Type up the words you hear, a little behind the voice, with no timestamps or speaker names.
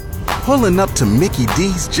Pulling up to Mickey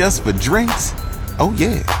D's just for drinks? Oh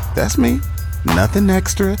yeah, that's me. Nothing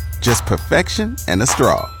extra, just perfection and a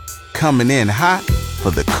straw. Coming in hot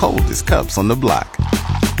for the coldest cups on the block.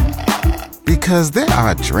 Because there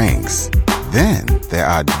are drinks. Then there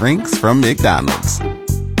are drinks from McDonald's.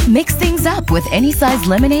 Mix things up with any size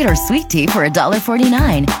lemonade or sweet tea for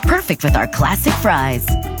 $1.49. Perfect with our classic fries.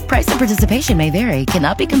 Price and participation may vary.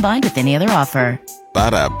 Cannot be combined with any other offer.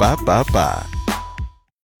 Ba-da-ba-ba-ba.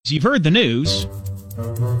 You've heard the news.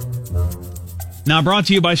 Now brought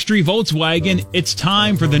to you by Stree Volkswagen, it's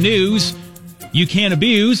time for the news you can't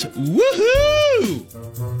abuse. Woohoo!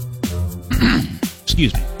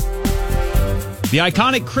 Excuse me. The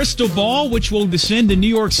iconic crystal ball, which will descend to New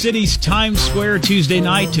York City's Times Square Tuesday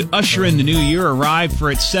night to usher in the new year, arrived for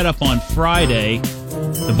its setup on Friday.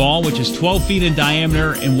 The ball, which is 12 feet in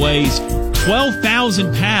diameter and weighs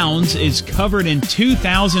 12,000 pounds, is covered in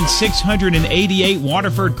 2,688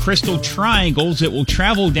 Waterford crystal triangles. It will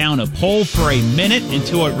travel down a pole for a minute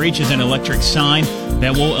until it reaches an electric sign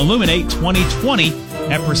that will illuminate 2020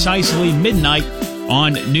 at precisely midnight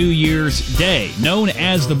on New Year's Day. Known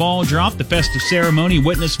as the ball drop, the festive ceremony,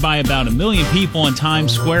 witnessed by about 1 million people in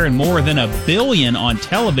Times Square and more than 1 billion on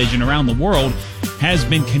television around the world, has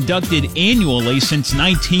been conducted annually since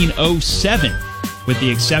 1907, with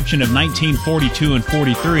the exception of 1942 and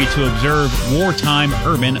 43 to observe wartime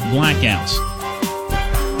urban blackouts.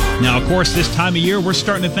 Now, of course, this time of year, we're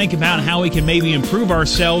starting to think about how we can maybe improve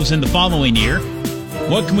ourselves in the following year.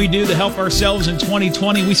 What can we do to help ourselves in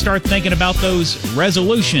 2020? We start thinking about those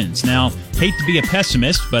resolutions. Now, hate to be a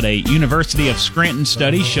pessimist, but a University of Scranton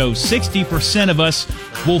study shows 60% of us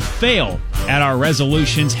will fail at our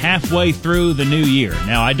resolutions halfway through the new year.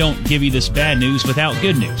 Now, I don't give you this bad news without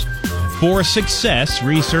good news. For success,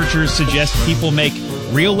 researchers suggest people make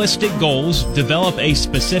realistic goals, develop a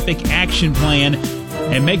specific action plan,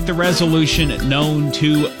 and make the resolution known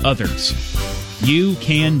to others. You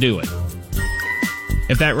can do it.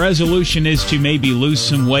 If that resolution is to maybe lose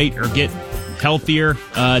some weight or get healthier,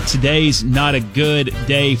 today's not a good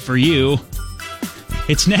day for you.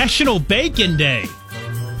 It's National Bacon Day.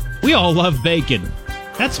 We all love bacon.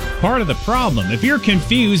 That's part of the problem. If you're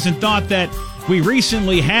confused and thought that we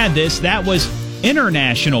recently had this, that was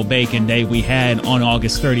International Bacon Day we had on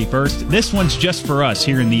August 31st. This one's just for us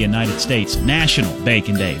here in the United States. National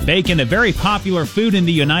Bacon Day. Bacon, a very popular food in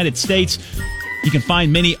the United States. You can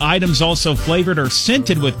find many items also flavored or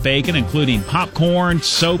scented with bacon, including popcorn,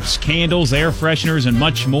 soaps, candles, air fresheners, and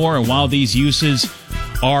much more. And while these uses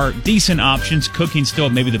are decent options, cooking still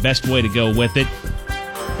may be the best way to go with it.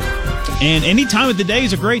 And any time of the day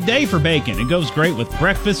is a great day for bacon. It goes great with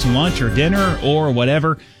breakfast, lunch, or dinner, or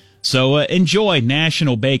whatever. So enjoy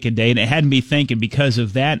National Bacon Day. And it had me thinking, because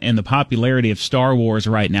of that and the popularity of Star Wars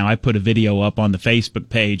right now, I put a video up on the Facebook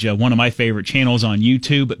page. One of my favorite channels on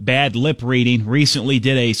YouTube, Bad Lip Reading, recently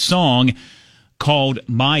did a song called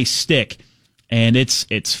My Stick. And it's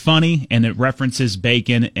funny, and it references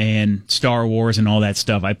bacon and Star Wars and all that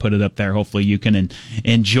stuff. I put it up there. Hopefully you can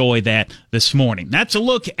enjoy that this morning. That's a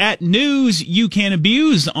look at news you can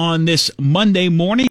abuse on this Monday morning.